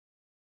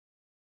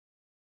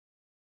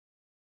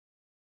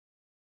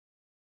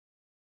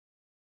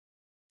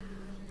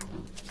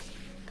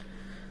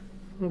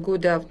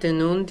Good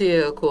afternoon,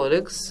 dear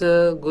colleagues.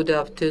 Good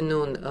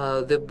afternoon,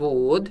 the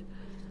board,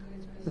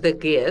 the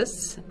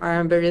guests. I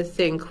am very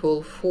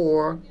thankful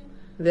for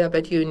the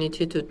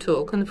opportunity to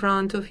talk in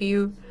front of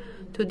you.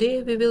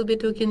 Today we will be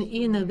talking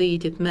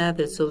innovative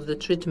methods of the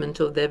treatment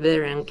of the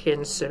ovarian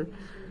cancer.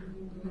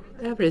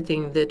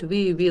 Everything that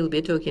we will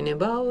be talking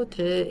about,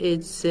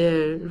 it's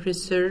a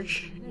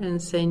research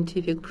and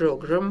scientific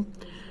program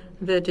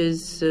that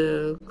is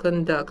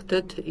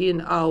conducted in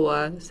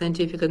our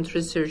scientific and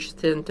research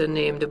center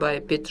named by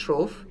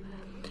Petrov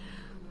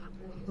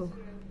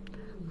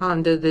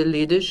under the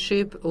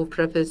leadership of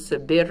Professor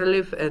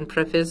Berlev and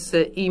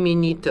Professor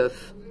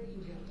Imenitov.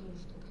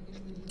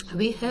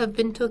 We have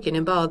been talking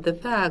about the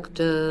fact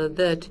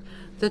that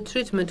the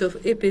treatment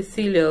of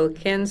epithelial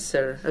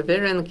cancer,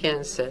 ovarian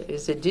cancer,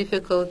 is a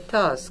difficult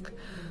task,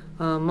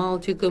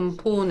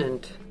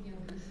 multi-component.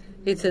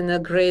 It's an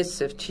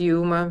aggressive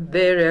tumor,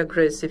 very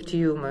aggressive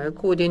tumor.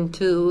 According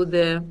to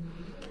the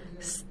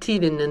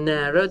Steven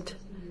Narod,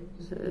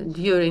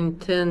 during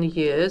 10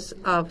 years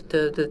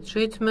after the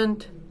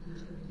treatment,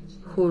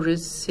 who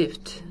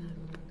received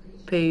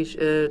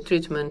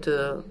treatment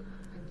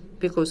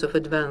because of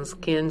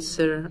advanced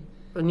cancer,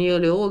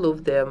 nearly all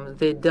of them,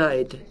 they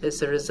died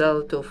as a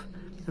result of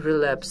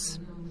relapse.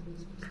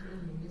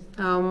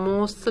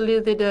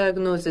 Mostly the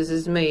diagnosis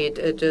is made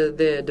at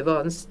the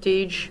advanced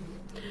stage.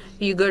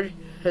 Igor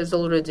has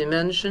already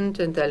mentioned,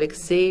 and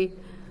Alexei,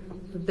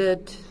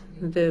 that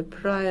the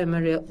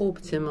primary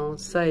optimal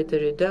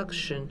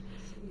cytoreduction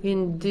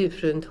in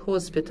different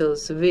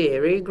hospitals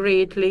vary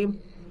greatly.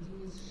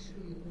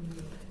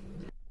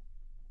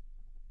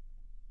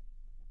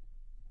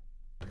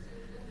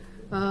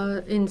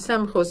 In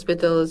some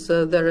hospitals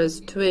there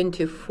is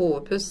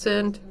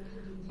 24%.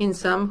 In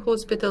some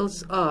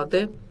hospitals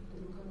other.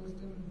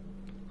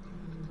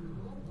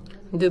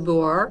 The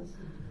Boer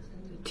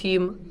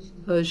team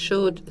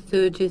showed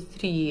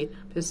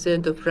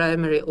 33% of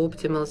primary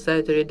optimal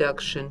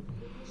cytoreduction.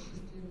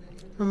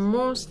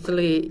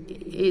 Mostly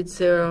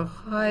it's a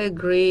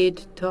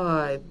high-grade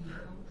type,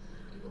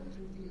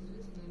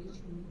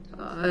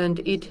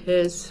 and it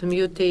has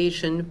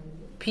mutation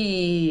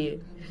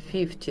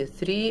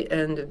P53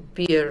 and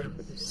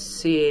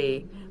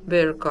BRCA,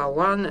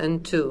 BRCA1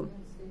 and 2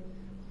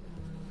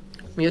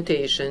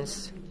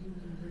 mutations.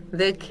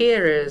 The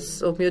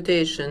carriers of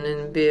mutation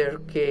in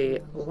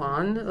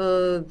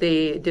BRCA1,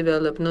 they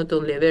develop not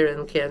only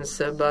ovarian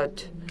cancer,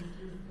 but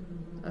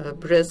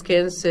breast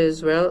cancer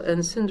as well,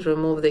 and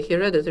syndrome of the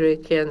hereditary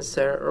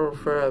cancer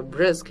of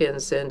breast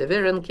cancer and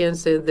ovarian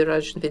cancer in the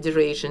Russian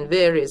Federation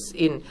varies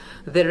in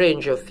the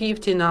range of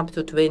 15 up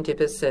to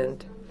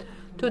 20%.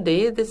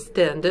 Today, the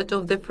standard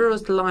of the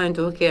first line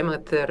of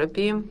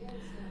chemotherapy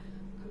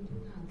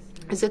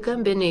is a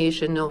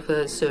combination of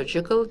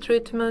surgical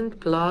treatment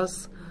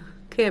plus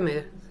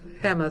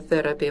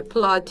chemotherapy,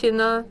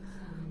 platina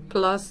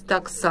plus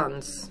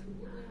taxanes.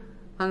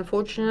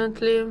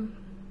 Unfortunately,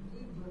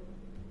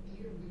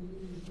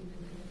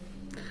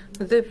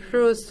 the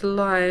first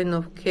line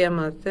of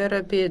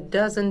chemotherapy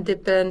doesn't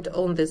depend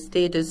on the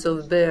status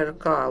of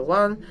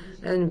BRCA1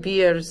 and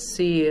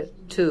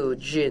BRCA2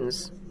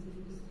 genes.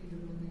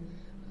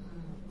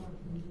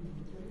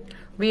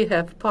 We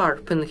have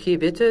PARP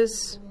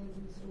inhibitors,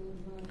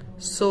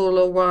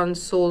 SOLO1,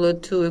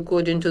 SOLO2,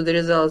 according to the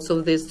results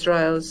of these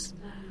trials.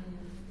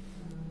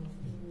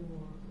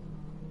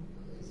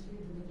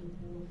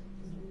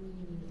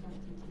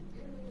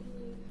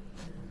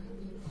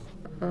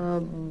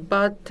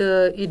 But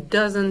it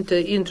doesn't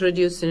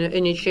introduce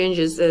any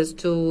changes as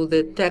to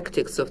the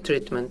tactics of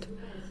treatment.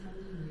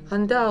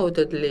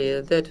 Undoubtedly,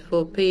 that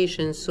for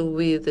patients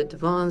with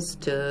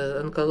advanced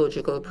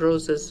oncological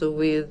process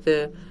with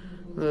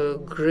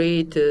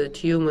great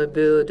tumor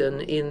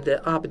burden in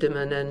the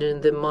abdomen and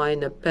in the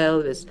minor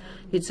pelvis,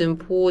 it's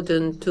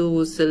important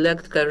to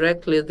select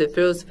correctly the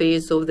first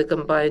phase of the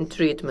combined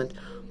treatment.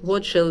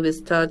 What shall we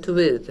start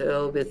with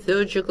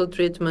surgical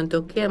treatment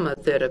or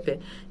chemotherapy?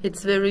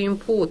 It's a very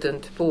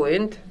important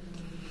point.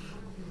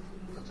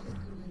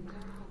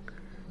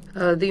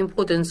 The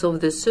importance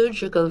of the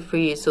surgical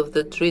phase of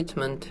the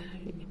treatment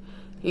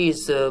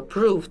is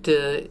proved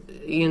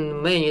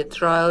in many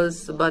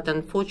trials, but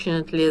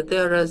unfortunately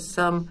there are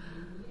some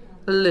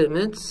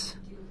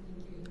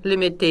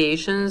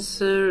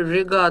limitations,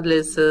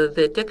 regardless the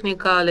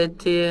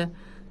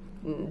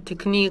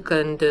technique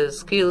and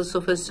skills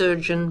of a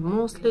surgeon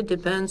mostly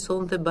depends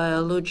on the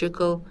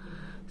biological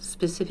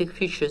specific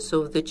features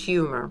of the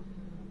tumor.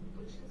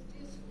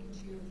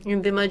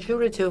 In the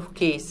majority of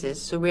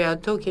cases, we are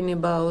talking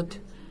about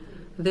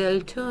the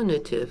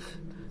alternative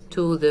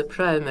to the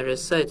primary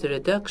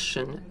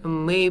cytoreduction,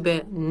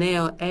 maybe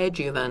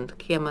neoadjuvant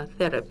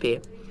chemotherapy.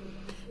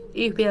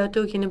 If we are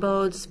talking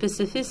about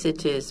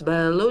specificities,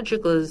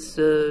 biological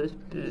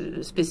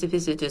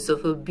specificities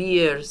of a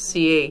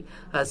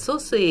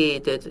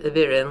BRCA-associated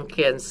ovarian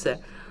cancer,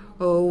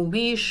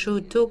 we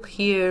should talk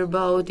here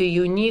about a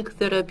unique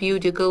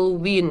therapeutical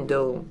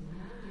window.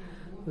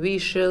 we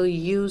shall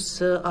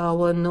use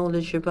our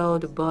knowledge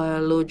about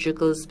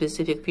biological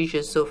specific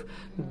features of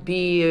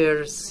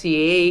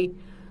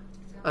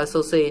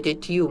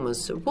BRCA-associated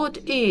tumors. What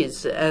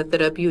is a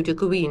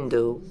therapeutic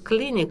window?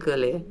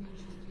 Clinically,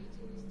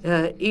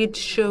 it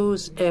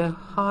shows a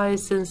high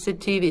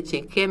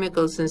sensitivity,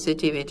 chemical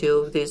sensitivity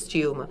of this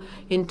tumor.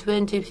 In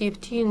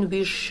 2015,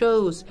 we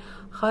showed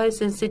high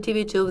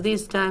sensitivity of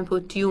this type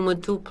of tumor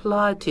to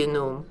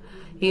platinum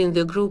in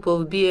the group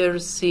of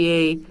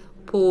BRCA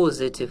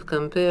positive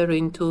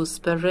comparing to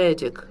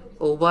sporadic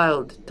or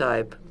wild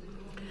type.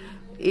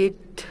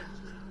 It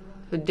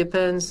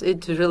depends,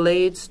 it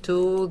relates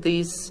to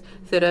these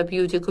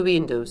therapeutic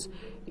windows.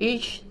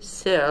 Each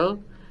cell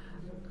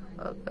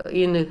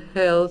in a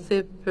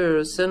healthy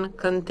person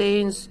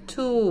contains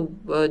two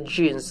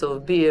genes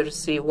of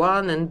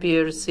BRCA1 and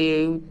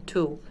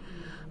BRCA2.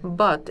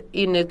 But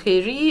in a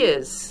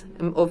carriers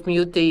of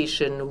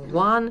mutation,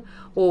 one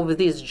of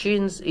these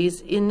genes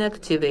is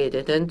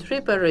inactivated, and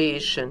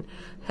reparation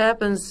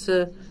happens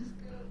as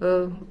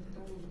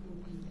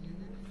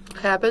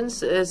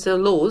a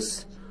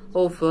loss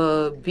of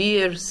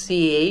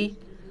BRCA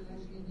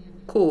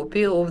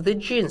copy of the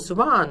genes,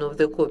 one of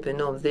the copy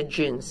of the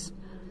genes.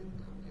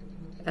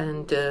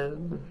 And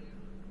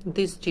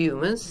these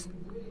tumors,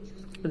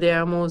 they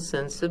are more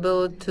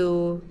sensible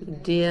to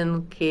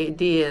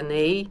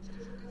DNA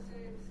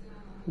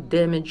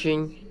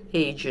damaging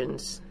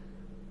agents.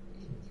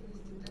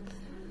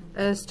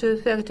 As to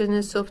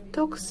effectiveness of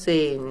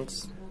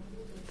toxins,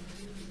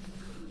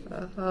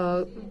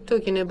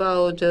 talking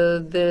about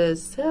the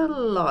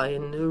cell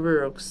line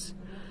works,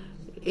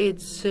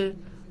 it's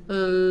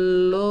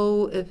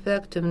low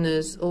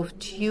effectiveness of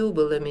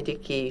tubular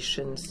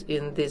medications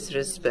in this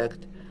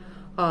respect,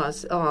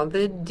 as are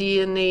the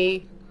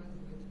DNA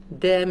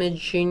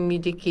damaging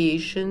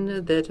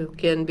medication that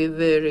can be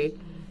very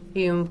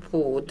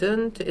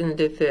important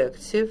and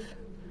effective.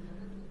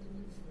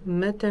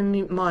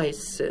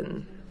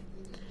 Metamycin.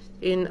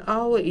 In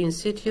our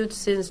institute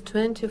since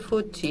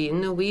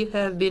 2014, we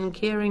have been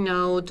carrying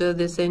out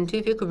the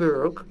scientific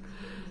work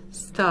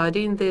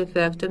studying the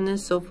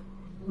effectiveness of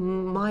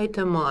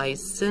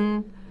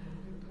mitomycin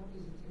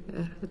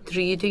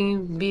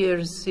treating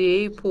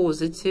BRCA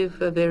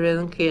positive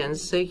ovarian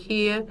cancer.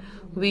 Here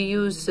we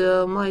use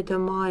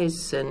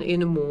mitomycin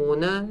in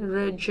mono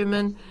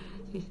regimen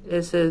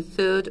as a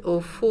third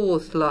or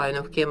fourth line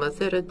of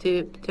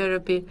chemotherapy,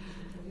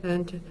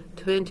 and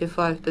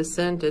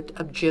 25% at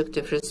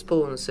objective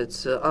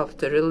responses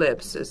after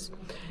relapses.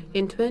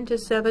 In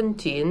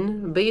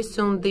 2017, based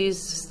on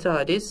these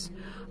studies,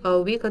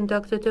 we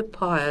conducted a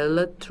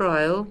pilot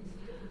trial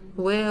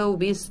where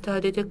we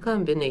studied a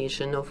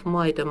combination of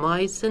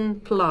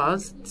mitomycin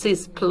plus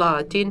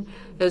cisplatin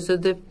as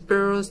the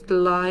first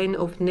line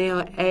of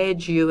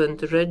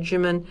neoadjuvant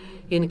regimen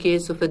in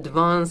case of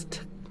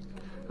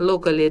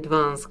locally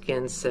advanced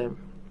cancer.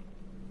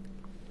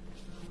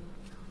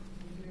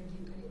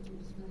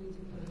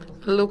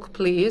 Look,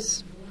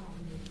 please,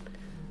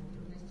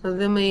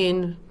 the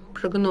main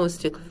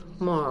prognostic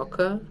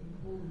marker,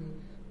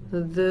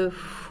 the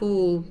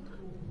full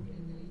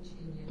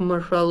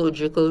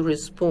morphological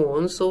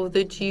response of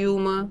the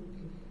tumor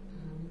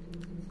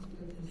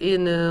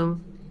in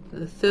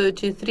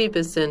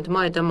 33%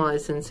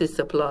 mitomycin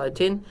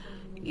cisplatin,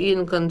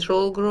 in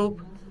control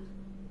group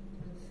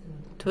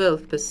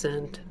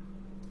 12%.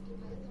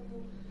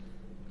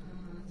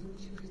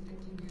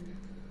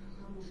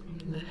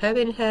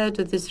 Having had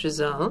these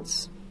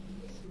results,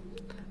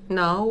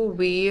 now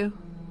we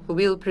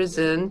will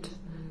present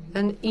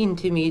an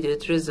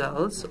intermediate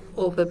results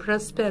of a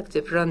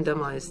prospective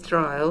randomized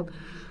trial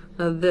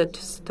that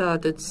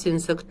started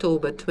since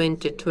October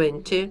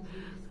 2020.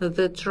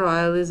 The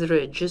trial is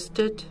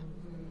registered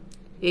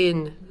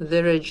in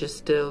the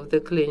register of the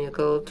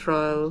clinical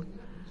trial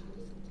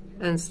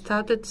and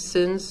started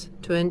since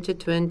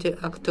 2020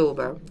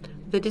 October.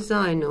 The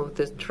design of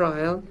the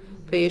trial: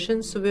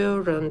 patients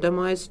were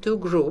randomized to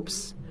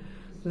groups.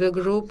 The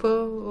group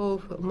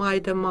of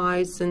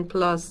mitomycin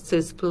plus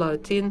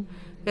cisplatin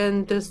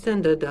and the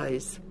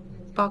standardized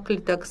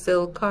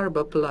paclitaxel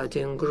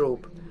carboplatin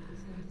group.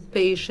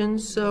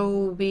 Patients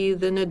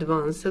with an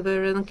advanced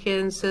ovarian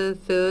cancer,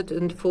 3rd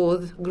and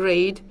 4th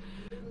grade,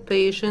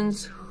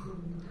 patients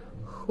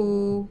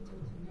who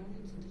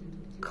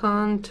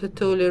can't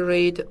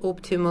tolerate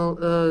optimal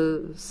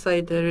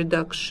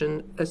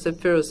cytoreduction as a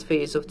first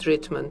phase of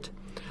treatment.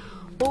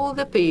 All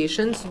the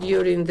patients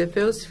during the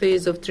first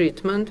phase of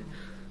treatment,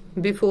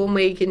 before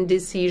making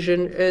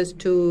decision as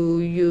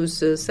to use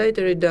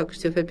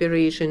cytoreductive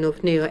operation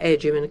of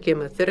neoadjuvant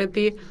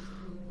chemotherapy,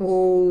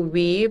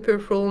 we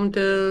performed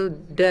a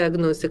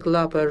diagnostic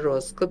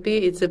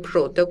laparoscopy. It's a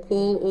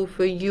protocol of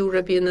a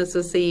European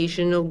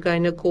Association of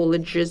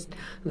Gynecologists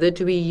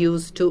that we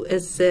use to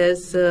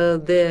assess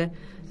the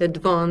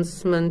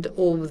advancement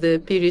of the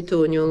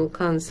peritoneal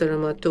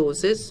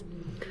canceromatosis.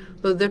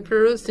 The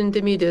first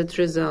intermediate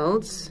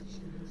results,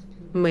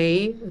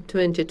 May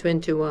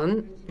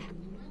 2021.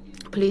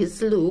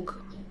 Please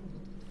look.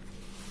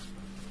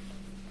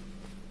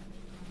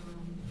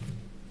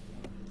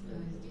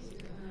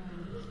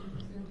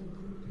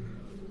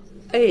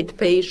 8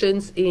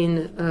 patients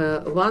in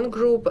one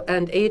group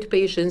and 8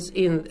 patients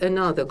in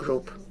another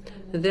group.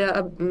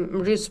 The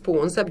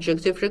response,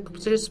 objective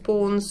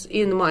response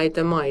in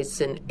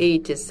mitomycin,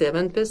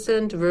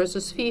 87%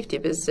 versus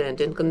 50%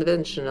 in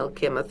conventional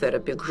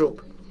chemotherapy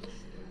group.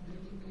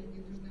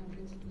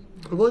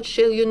 What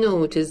shall you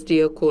notice,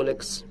 dear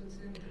colleagues?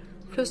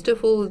 First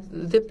of all,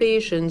 the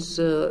patients,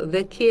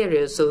 the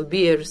carriers of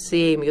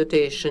BRCA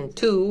mutation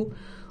 2,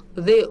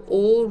 they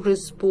all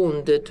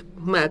responded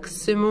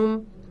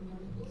maximum.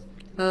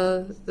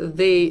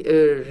 They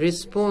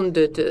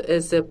responded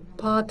as a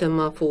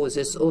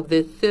pathomorphosis of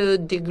the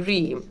 3rd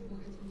degree.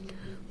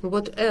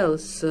 What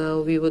else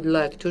we would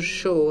like to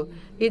show?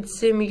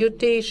 It's a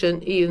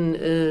mutation in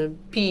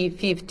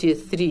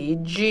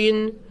p53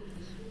 gene.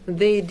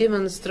 They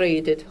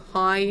demonstrated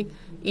high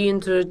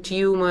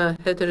intratumor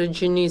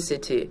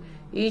heterogeneity.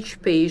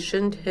 Each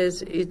patient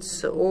has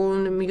its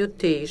own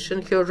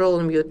mutation, her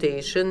own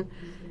mutation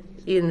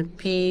in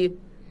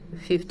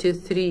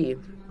p53.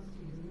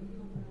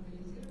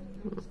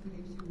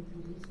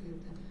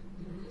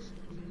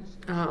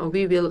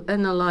 We will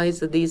analyze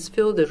these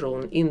further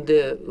on in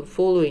the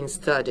following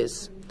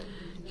studies.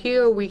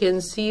 Here we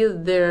can see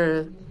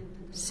their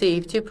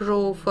safety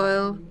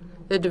profile,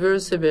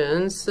 adverse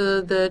events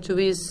that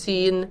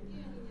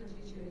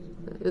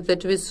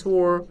we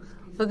saw.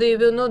 They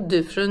were not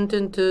different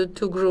into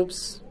 2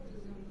 groups.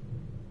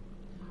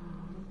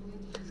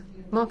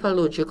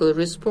 Morphological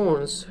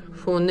response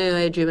for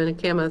neoadjuvant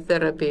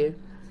chemotherapy,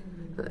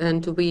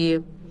 and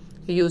we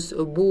use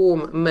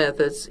BOOM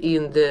methods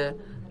in the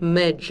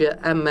major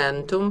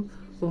amentum,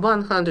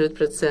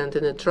 100%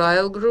 in a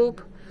trial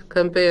group,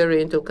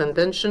 comparing to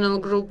conventional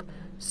group,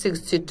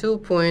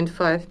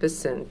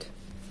 62.5%.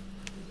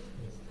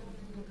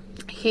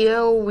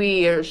 Here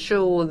we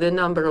show the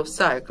number of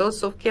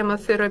cycles of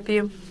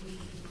chemotherapy.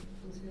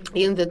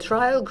 In the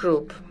trial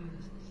group,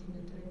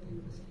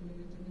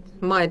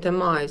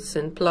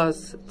 mitomycin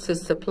plus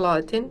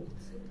cisplatin,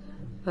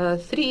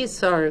 3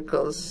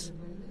 cycles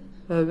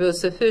were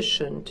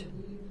sufficient.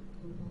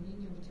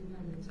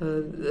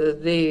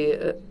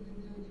 The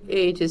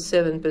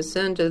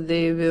 87%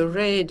 they were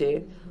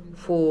ready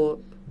for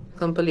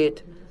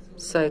complete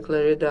cycle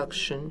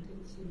reduction,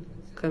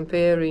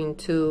 comparing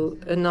to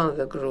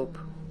another group,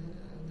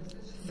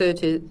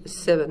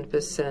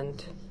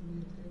 37%.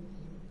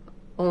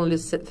 Only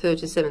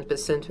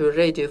 37% were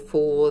ready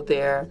for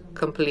their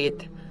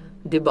complete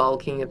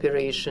debulking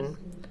operation.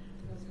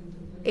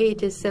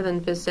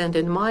 87%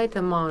 in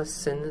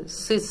mitomycin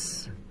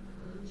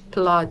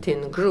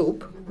cisplatin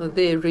group,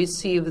 they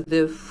received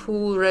the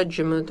full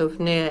regimen of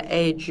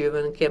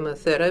neoadjuvant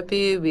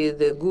chemotherapy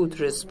with a good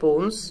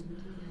response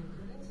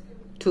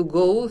to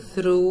go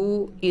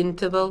through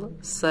interval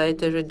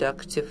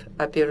cytoreductive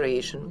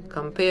operation,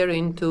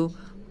 comparing to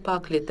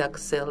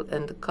paclitaxel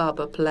and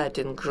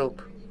carboplatin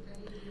group.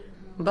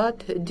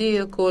 But,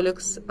 dear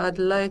colleagues, I'd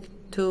like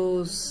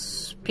to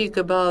speak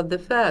about the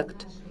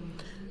fact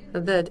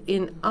that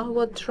in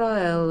our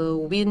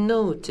trial we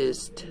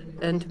noticed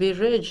and we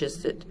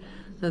registered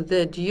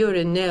that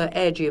during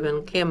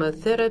neoadjuvant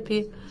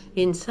chemotherapy,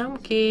 in some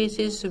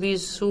cases we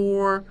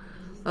saw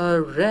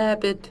a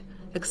rapid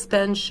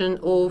expansion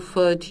of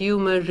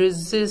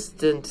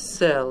tumor-resistant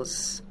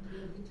cells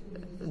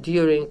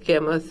during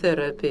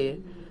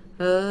chemotherapy.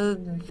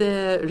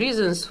 The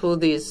reasons for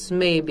this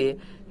may be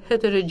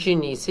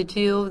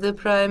heterogeneity of the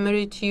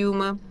primary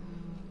tumor.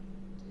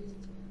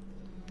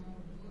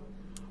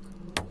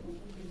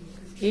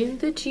 In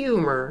the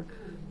tumor,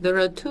 there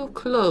are 2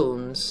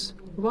 clones.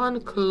 One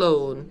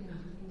clone,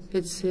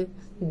 it's a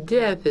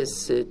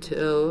deficit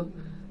with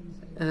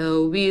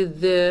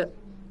the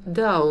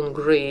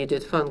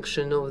downgraded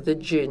function of the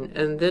gene,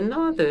 and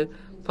another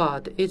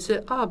part, it's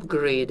an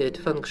upgraded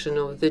function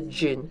of the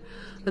gene.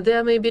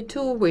 There may be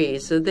 2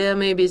 ways. There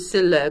may be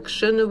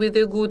selection with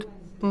a good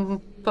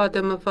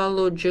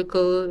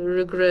pathomorphological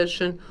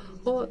regression,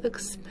 or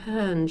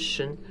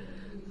expansion.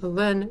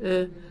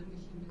 When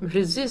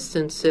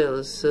resistant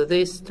cells,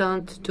 they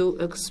start to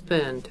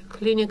expand.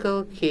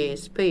 Clinical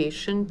case,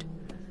 patient,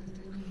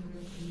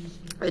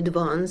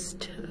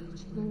 advanced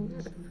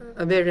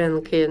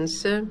ovarian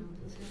cancer,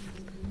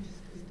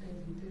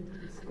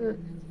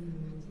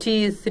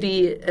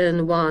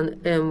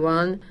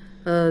 T3N1M1,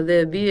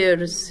 the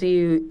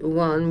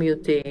BRCA1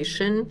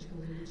 mutation.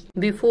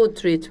 Before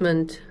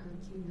treatment,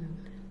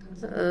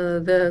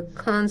 the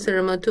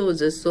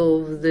canceromatosis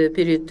of the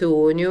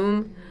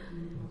peritoneum,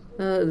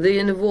 the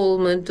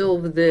involvement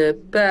of the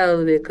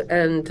pelvic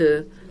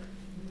and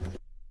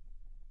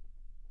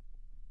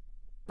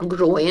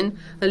groin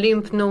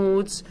lymph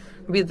nodes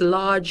with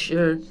large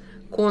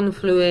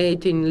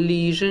confluating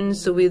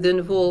lesions, with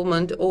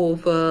involvement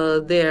of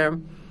their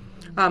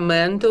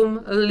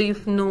amentum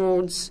lymph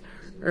nodes,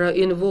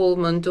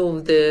 involvement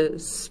of the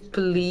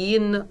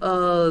spleen,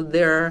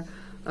 their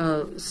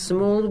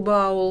small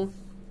bowel.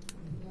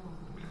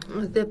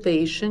 The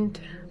patient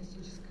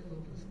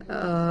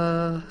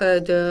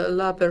had a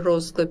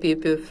laparoscopy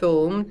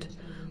performed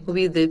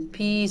with the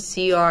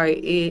PCR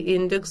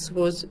index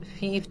was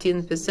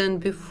 15%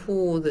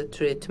 before the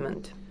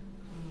treatment.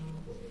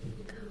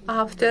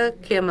 After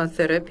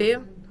chemotherapy,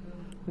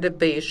 the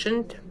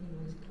patient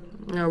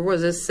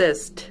was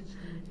assessed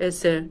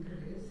as a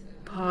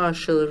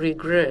partial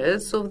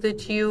regress of the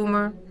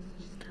tumor.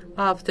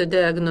 After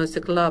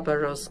diagnostic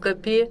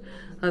laparoscopy,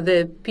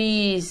 the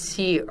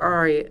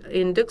PCR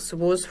index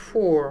was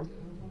 4.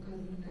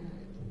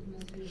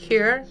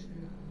 Here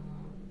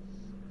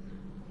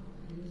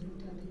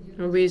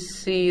we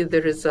see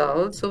the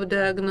results of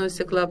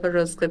diagnostic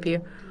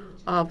laparoscopy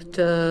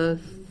after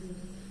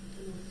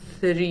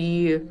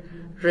 3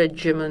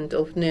 regimen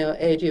of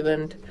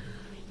neoadjuvant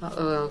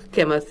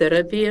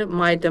chemotherapy,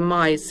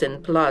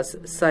 mitomycin plus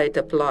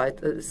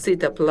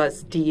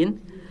cytoplastine.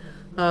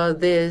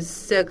 The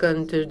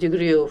second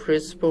degree of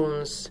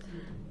response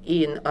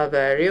in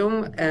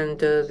ovarian and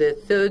the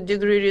third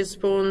degree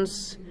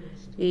response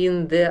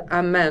in the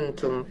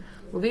amentum.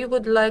 We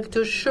would like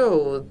to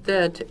show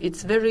that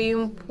it's very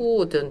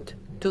important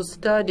to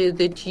study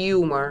the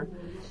tumor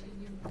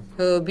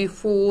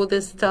before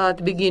the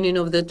beginning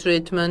of the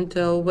treatment,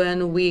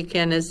 when we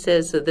can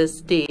assess the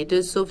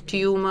status of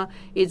tumor,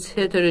 its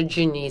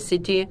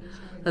heterogeneity.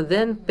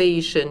 Then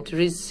patient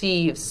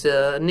receives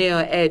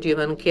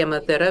neoadjuvant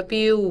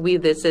chemotherapy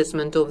with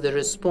assessment of the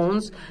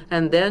response,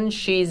 and then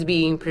she is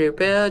being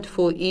prepared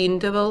for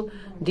interval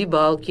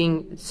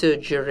debulking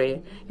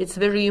surgery. It's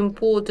very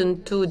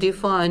important to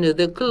define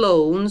the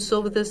clones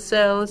of the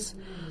cells.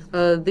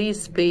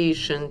 This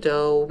patient,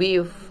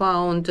 we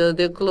found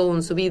the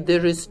clones with the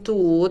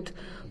restored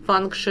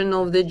function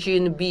of the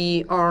gene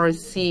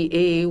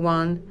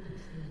BRCA1,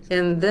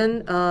 and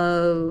then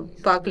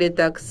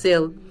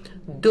paclitaxel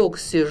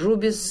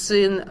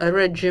doxorubicin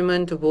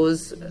regimen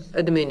was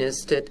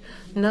administered.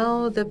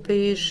 Now the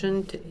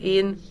patient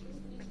in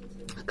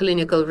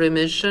clinical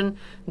remission,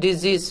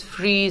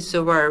 disease-free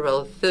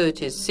survival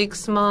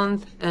 36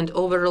 months, and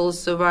overall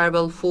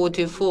survival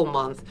 44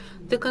 months.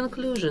 The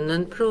conclusion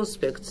and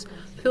prospects,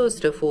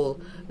 first of all,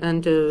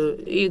 and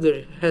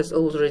Igor has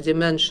already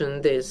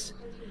mentioned this,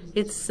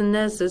 it's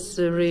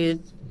necessary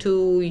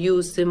to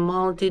use a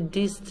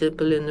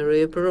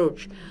multidisciplinary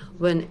approach.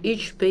 When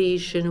each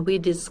patient, we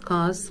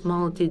discuss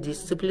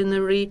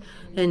multidisciplinary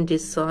and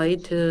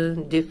decide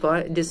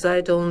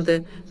on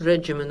the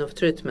regimen of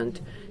treatment.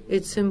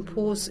 It's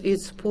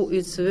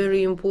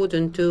very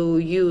important to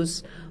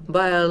use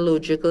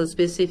biological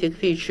specific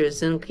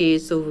features in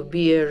case of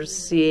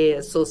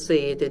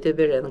BRCA-associated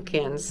ovarian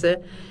cancer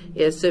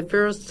as a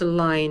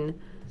first-line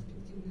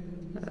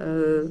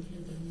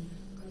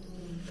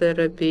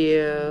therapy.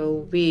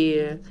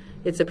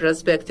 It's a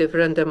prospective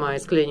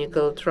randomized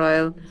clinical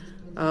trial.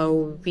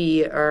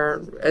 We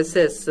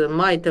assess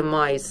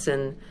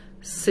mitomycin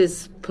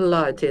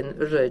cisplatin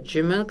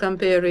regimen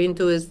comparing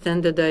to a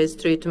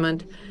standardized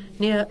treatment.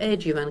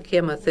 Neoadjuvant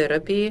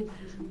chemotherapy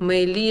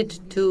may lead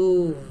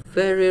to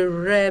very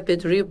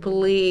rapid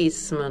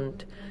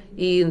replacement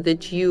in the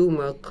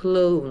tumor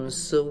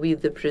clones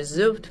with the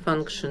preserved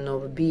function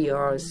of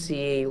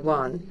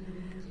BRCA1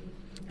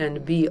 and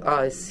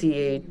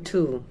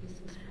BRCA2.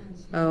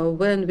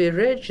 When we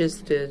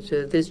registered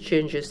these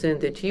changes in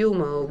the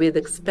tumor with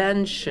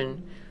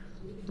expansion,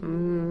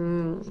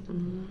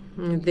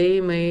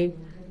 they may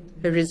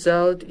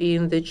result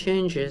in the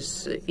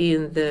changes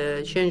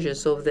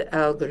of the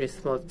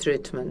algorithm of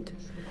treatment.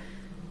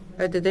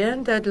 At the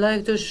end, I'd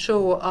like to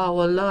show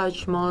our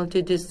large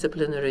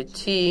multidisciplinary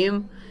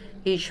team.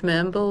 Each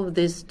member of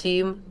this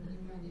team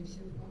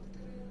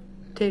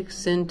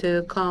takes into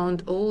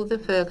account all the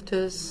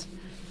factors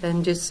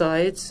and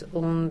decides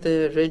on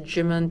the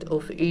regimen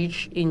of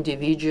each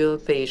individual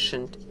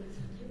patient.